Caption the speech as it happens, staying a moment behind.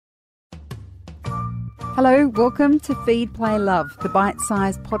Hello, welcome to Feed, Play, Love, the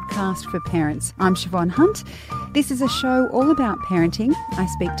bite-sized podcast for parents. I'm Siobhan Hunt. This is a show all about parenting. I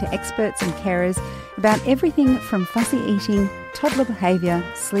speak to experts and carers about everything from fussy eating, toddler behaviour,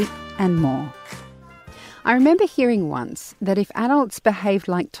 sleep and more. I remember hearing once that if adults behaved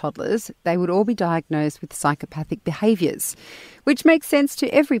like toddlers, they would all be diagnosed with psychopathic behaviours, which makes sense to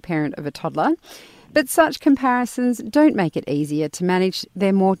every parent of a toddler. But such comparisons don't make it easier to manage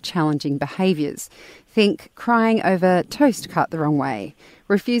their more challenging behaviours. Think crying over toast cut the wrong way,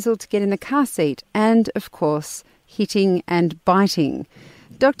 refusal to get in the car seat, and, of course, hitting and biting.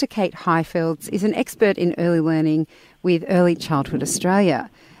 Dr. Kate Highfields is an expert in early learning with Early Childhood Australia.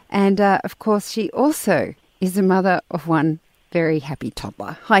 And, of course, she also is the mother of one very happy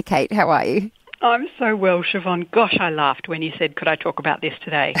toddler. Hi, Kate. How are you? I'm so well, Siobhan. Gosh, I laughed when you said, could I talk about this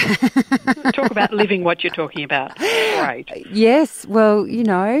today? Talk about living what you're talking about. Great. Yes. Well, you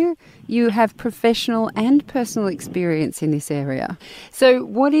know, you have professional and personal experience in this area. So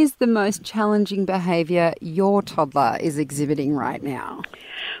what is the most challenging behaviour your toddler is exhibiting right now?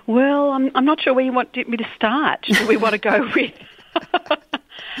 Well, I'm not sure where you want me to start. Do we want to go with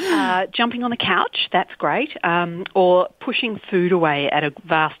jumping on the couch? That's great. Or pushing food away at a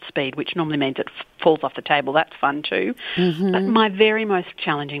vast speed, which normally means it falls off the table. That's fun too. Mm-hmm. But my very most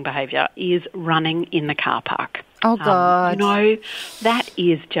challenging behaviour is running in the car park. Oh, God. You know, that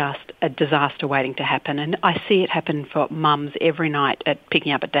is just a disaster waiting to happen. And I see it happen for mums every night at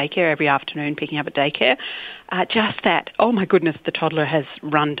picking up at daycare, every afternoon picking up at daycare. Just that, oh, my goodness, the toddler has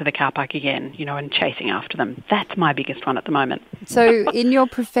run to the car park again, you know, and chasing after them. That's my biggest one at the moment. So in your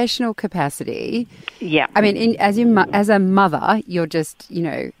professional capacity, yeah, I mean, as a mother, you're just, you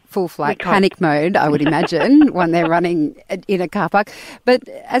know, full flight panic mode, I would imagine, when they're running in a car park. But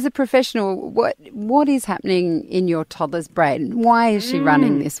as a professional, what is happening in your toddler's brain? Why is she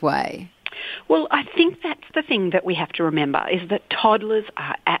running this way? Well, I think that's the thing that we have to remember, is that toddlers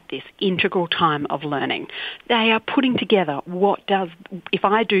are at this integral time of learning. They are putting together if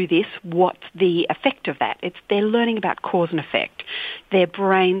I do this, what's the effect of that? They're learning about cause and effect. Their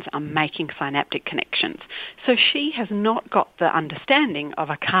brains are making synaptic connections. So she has not got the understanding of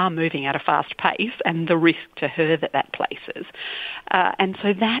a car moving at a fast pace and the risk to her that places. And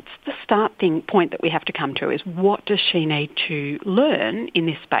so that's the point that we have to come to, is what does she need to learn in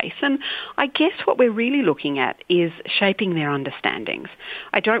this space? And I guess what we're really looking at is shaping their understandings.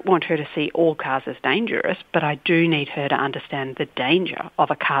 I don't want her to see all cars as dangerous, but I do need her to understand the danger of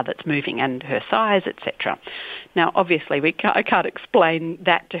a car that's moving and her size, etc. Now, obviously, I can't explain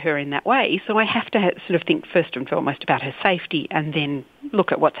that to her in that way, so I have to sort of think first and foremost about her safety and then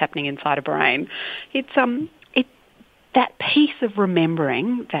look at what's happening inside her brain. That piece of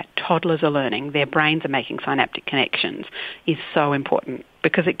remembering that toddlers are learning, their brains are making synaptic connections, is so important,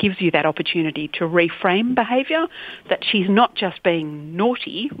 because it gives you that opportunity to reframe behaviour, that she's not just being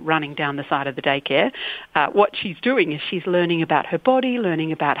naughty running down the side of the daycare. What she's doing is she's learning about her body,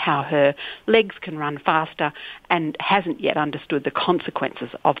 learning about how her legs can run faster, and hasn't yet understood the consequences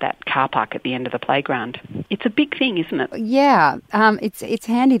of that car park at the end of the playground. It's a big thing, isn't it? Yeah, it's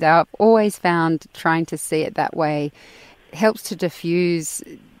handy though. I've always found trying to see it that way helps to diffuse.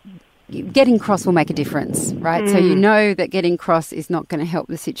 Getting cross will make a difference, right? So you know that getting cross is not going to help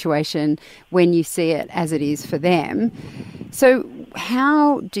the situation when you see it as it is for them. So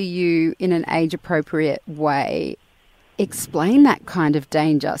how do you, in an age-appropriate way, explain that kind of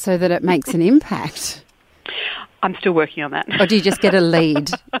danger so that it makes an impact? I'm still working on that. Or do you just get a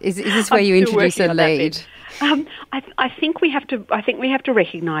lead? Is this where you introduce a lead? I think we have to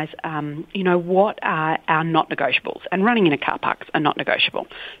recognise, what are our not negotiables, and running in a car park are not negotiable.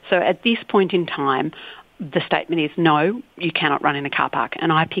 So at this point in time, the statement is no, you cannot run in a car park,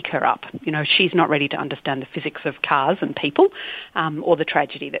 and I pick her up. You know, she's not ready to understand the physics of cars and people, or the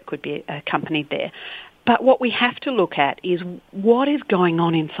tragedy that could be accompanied there. But what we have to look at is what is going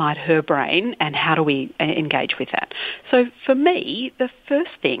on inside her brain and how do we engage with that. So for me, the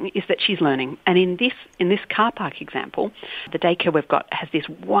first thing is that she's learning. And in this car park example, the daycare we've got has this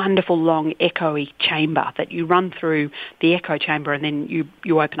wonderful long echoey chamber that you run through the echo chamber and then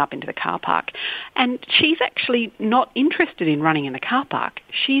you open up into the car park. And she's actually not interested in running in the car park.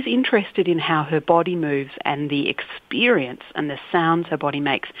 She's interested in how her body moves and the experience and the sounds her body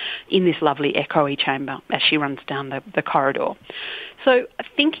makes in this lovely echoey chamber as she runs down the corridor. So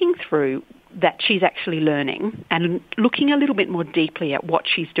thinking through that she's actually learning and looking a little bit more deeply at what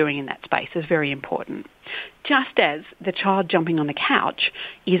she's doing in that space is very important. Just as the child jumping on the couch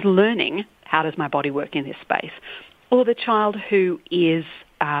is learning, how does my body work in this space? Or the child who is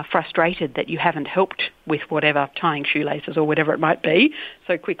frustrated that you haven't helped with whatever, tying shoelaces or whatever it might be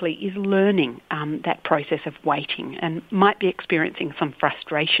so quickly, is learning that process of waiting and might be experiencing some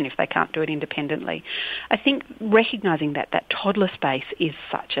frustration if they can't do it independently. I think recognising that toddler space is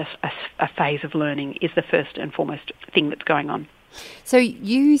such a phase of learning is the first and foremost thing that's going on. So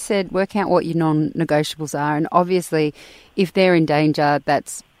you said work out what your non-negotiables are, and obviously if they're in danger,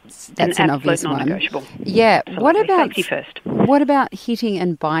 that's an obvious one. Non-negotiable. Yeah. Absolutely. What about safety first? What about hitting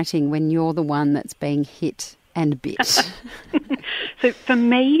and biting when you're the one that's being hit and bit? So for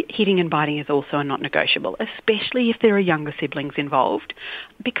me, hitting and biting is also a non-negotiable, especially if there are younger siblings involved,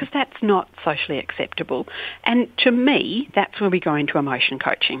 because that's not socially acceptable. And to me, that's where we go into emotion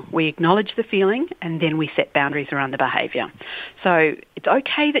coaching. We acknowledge the feeling and then we set boundaries around the behaviour. So it's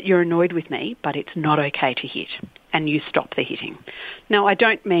okay that you're annoyed with me, but it's not okay to hit. And you stop the hitting. Now, I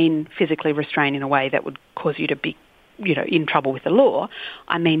don't mean physically restrain in a way that would cause you to be in trouble with the law.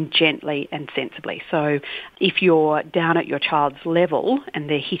 I mean gently and sensibly. So if you're down at your child's level and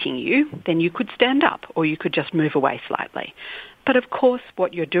they're hitting you, then you could stand up or you could just move away slightly. But of course,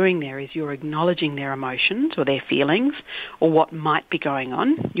 what you're doing there is you're acknowledging their emotions or their feelings or what might be going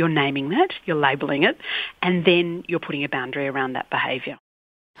on. You're naming that, you're labelling it, and then you're putting a boundary around that behaviour.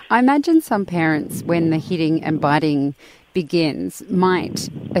 I imagine some parents, when the hitting and biting begins, might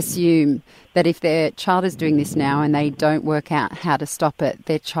assume that if their child is doing this now and they don't work out how to stop it,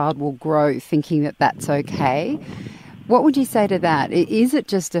 their child will grow thinking that that's okay. What would you say to that? Is it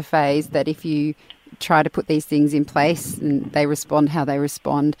just a phase that if you try to put these things in place and they respond how they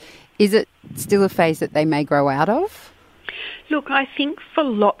respond, is it still a phase that they may grow out of? Look, I think for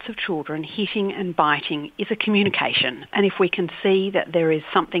lots of children, hitting and biting is a communication. And if we can see that there is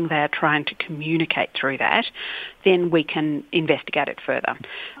something they are trying to communicate through that, then we can investigate it further.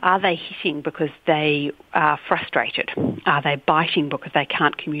 Are they hitting because they are frustrated? Are they biting because they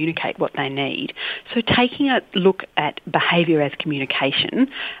can't communicate what they need? So taking a look at behaviour as communication,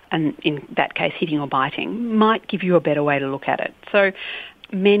 and in that case hitting or biting, might give you a better way to look at it. So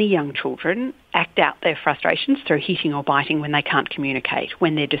many young children act out their frustrations through hitting or biting when they can't communicate,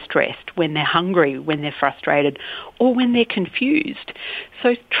 when they're distressed, when they're hungry, when they're frustrated, or when they're confused.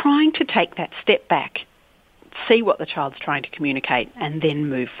 So trying to take that step back, see what the child's trying to communicate, and then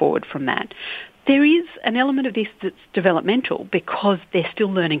move forward from that. There is an element of this that's developmental because they're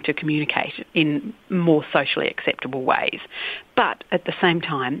still learning to communicate in more socially acceptable ways. But at the same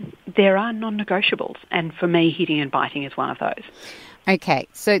time, there are non-negotiables, and for me, hitting and biting is one of those. Okay,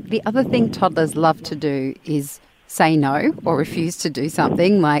 so the other thing toddlers love to do is say no or refuse to do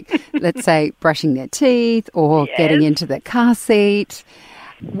something like, let's say, brushing their teeth or getting into the car seat.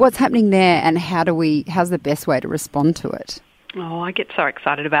 What's happening there, and how's the best way to respond to it? Oh, I get so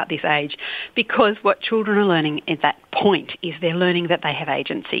excited about this age because what children are learning at that point is they're learning that they have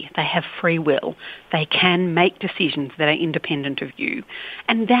agency, they have free will, they can make decisions that are independent of you.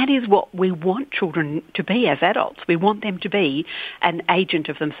 And that is what we want children to be as adults. We want them to be an agent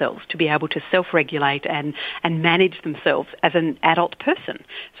of themselves, to be able to self-regulate and manage themselves as an adult person.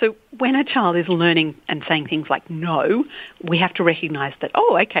 So when a child is learning and saying things like no, we have to recognise that,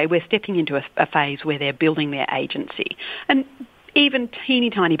 okay, we're stepping into a phase where they're building their agency. And even teeny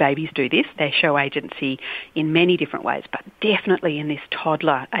tiny babies do this. They show agency in many different ways, but definitely in this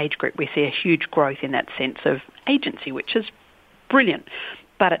toddler age group we see a huge growth in that sense of agency, which is brilliant.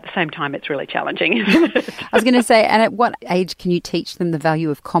 But at the same time, it's really challenging, isn't it? I was going to say, and at what age can you teach them the value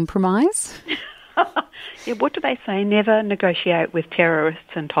of compromise? Yeah, what do they say? Never negotiate with terrorists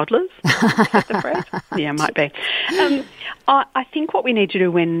and toddlers? Is that the phrase? Yeah, might be. I think what we need to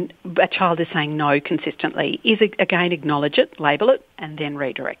do when a child is saying no consistently is, again, acknowledge it, label it, and then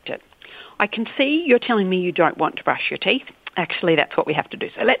redirect it. I can see you're telling me you don't want to brush your teeth. Actually, that's what we have to do.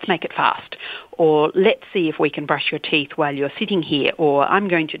 So let's make it fast. Or let's see if we can brush your teeth while you're sitting here. Or I'm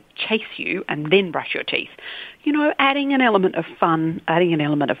going to chase you and then brush your teeth. Adding an element of fun, adding an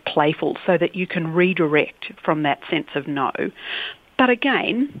element of playful so that you can redirect from that sense of no. But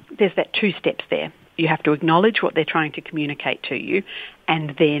again, there's that 2 steps there. You have to acknowledge what they're trying to communicate to you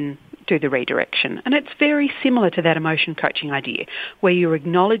and then do the redirection. And it's very similar to that emotion coaching idea where you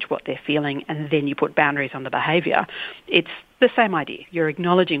acknowledge what they're feeling and then you put boundaries on the behaviour. It's the same idea. You're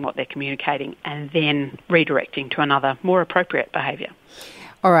acknowledging what they're communicating and then redirecting to another more appropriate behaviour.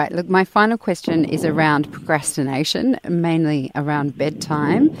 All right, look, my final question is around procrastination, mainly around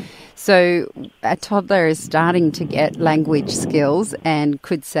bedtime. So a toddler is starting to get language skills and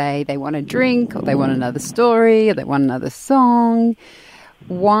could say they want a drink or they want another story or they want another song.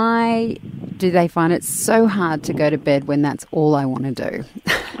 Why do they find it so hard to go to bed when that's all I want to do?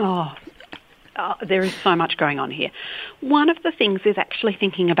 there is so much going on here. One of the things is actually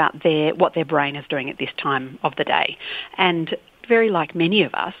thinking about what their brain is doing at this time of the day. And very like many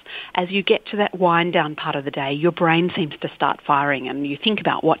of us, as you get to that wind down part of the day, your brain seems to start firing and you think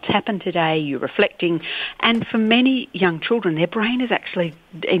about what's happened today, you're reflecting. And for many young children, their brain is actually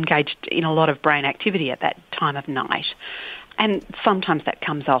engaged in a lot of brain activity at that time of night. And sometimes that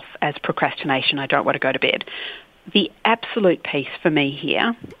comes off as procrastination. I don't want to go to bed. The absolute piece for me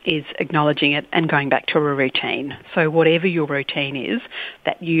here is acknowledging it and going back to a routine. So whatever your routine is,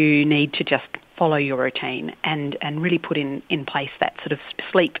 that you need to just follow your routine and really put in place that sort of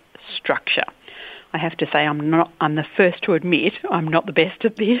sleep structure. I have to say I'm the first to admit I'm not the best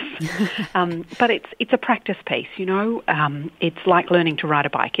at this, but it's a practice piece, you know. It's like learning to ride a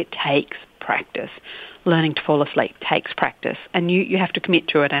bike. It takes practice. Learning to fall asleep takes practice, and you have to commit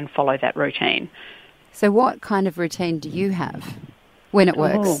to it and follow that routine. So what kind of routine do you have when it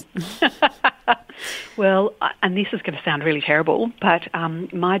works? Oh. Well, and this is going to sound really terrible, but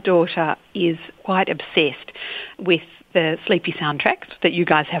my daughter is quite obsessed with the Sleepy soundtracks that you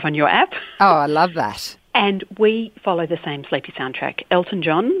guys have on your app. Oh, I love that. And we follow the same Sleepy soundtrack. Elton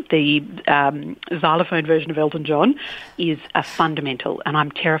John, the xylophone version of Elton John, is a fundamental, and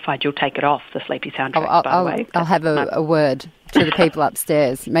I'm terrified you'll take it off the Sleepy soundtrack, by the way. I'll have a word to the people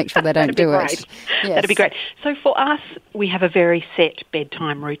upstairs. Make sure they don't do it. Yes. That'd be great. So for us, we have a very set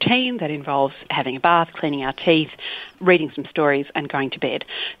bedtime routine that involves having a bath, cleaning our teeth, reading some stories and going to bed.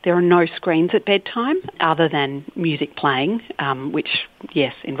 There are no screens at bedtime other than music playing, which,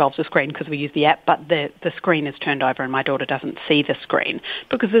 yes, involves a screen because we use the app, but the screen is turned over and my daughter doesn't see the screen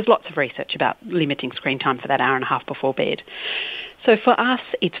because there's lots of research about limiting screen time for that hour and a half before bed. So for us,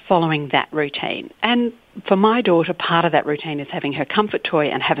 it's following that routine. And for my daughter, part of that routine is having her comfort toy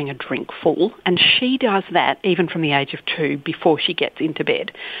and having a drink full. And she does that even from the age of 2 before she gets into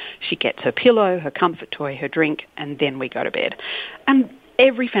bed. She gets her pillow, her comfort toy, her drink, and then we go to bed. And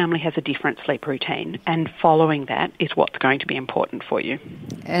every family has a different sleep routine, and following that is what's going to be important for you.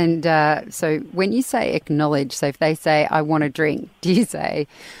 And so when you say acknowledge, so if they say, I want a drink, do you say,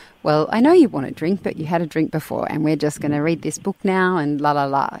 well, I know you want a drink, but you had a drink before and we're just going to read this book now and la la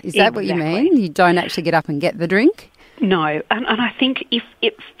la. Is that what you mean? You don't actually get up and get the drink? No, and I think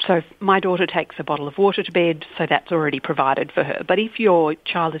so my daughter takes a bottle of water to bed, so that's already provided for her. But if your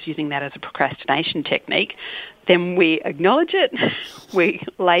child is using that as a procrastination technique, then we acknowledge it, we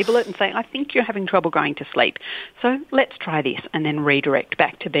label it and say, I think you're having trouble going to sleep, so let's try this, and then redirect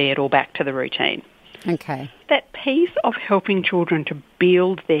back to bed or back to the routine. Okay. That piece of helping children to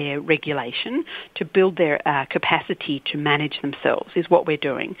build their regulation, to build their capacity to manage themselves is what we're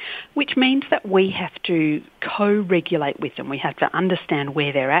doing, which means that we have to co-regulate with them. We have to understand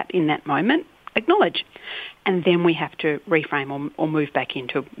where they're at in that moment, acknowledge, and then we have to reframe or move back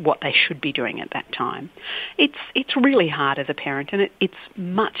into what they should be doing at that time. It's really hard as a parent, and it's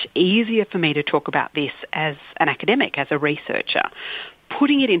much easier for me to talk about this as an academic, as a researcher.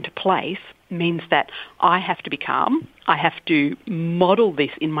 Putting it into place means that I have to be calm, I have to model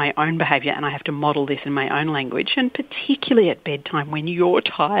this in my own behaviour, and I have to model this in my own language, and particularly at bedtime when you're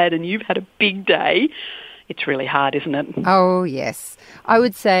tired and you've had a big day, it's really hard, isn't it? Oh, yes. I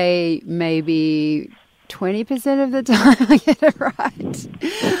would say maybe 20% of the time I get it right.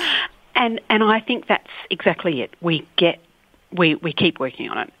 And I think that's exactly it. We keep working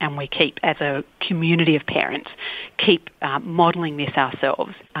on it, and we keep, as a community of parents, keep modelling this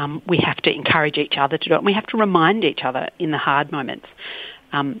ourselves. We have to encourage each other to do it, and we have to remind each other in the hard moments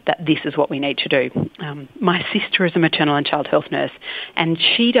that this is what we need to do. My sister is a maternal and child health nurse, and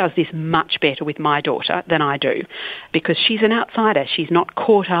she does this much better with my daughter than I do, because she's an outsider. She's not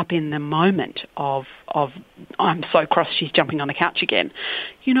caught up in the moment of I'm so cross she's jumping on the couch again.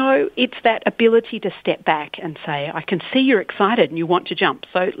 You know, it's that ability to step back and say, I can see you're excited and you want to jump,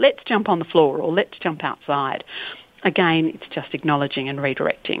 so let's jump on the floor or let's jump outside. Again, it's just acknowledging and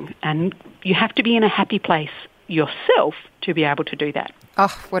redirecting, and you have to be in a happy place yourself to be able to do that.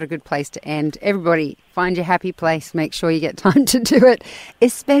 Oh, what a good place to end. Everybody, find your happy place. Make sure you get time to do it,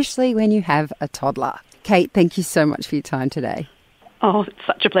 especially when you have a toddler. Kate, thank you so much for your time today. Oh, it's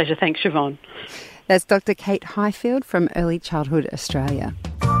such a pleasure. Thanks, Siobhan. That's Dr. Kate Highfield from Early Childhood Australia.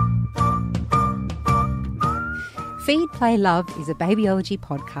 Feed, Play, Love is a babyology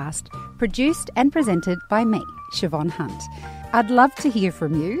podcast produced and presented by me, Siobhan Hunt. I'd love to hear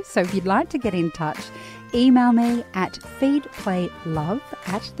from you, so if you'd like to get in touch, email me at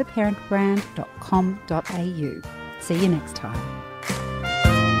feedplaylove@theparentbrand.com.au. See you next time.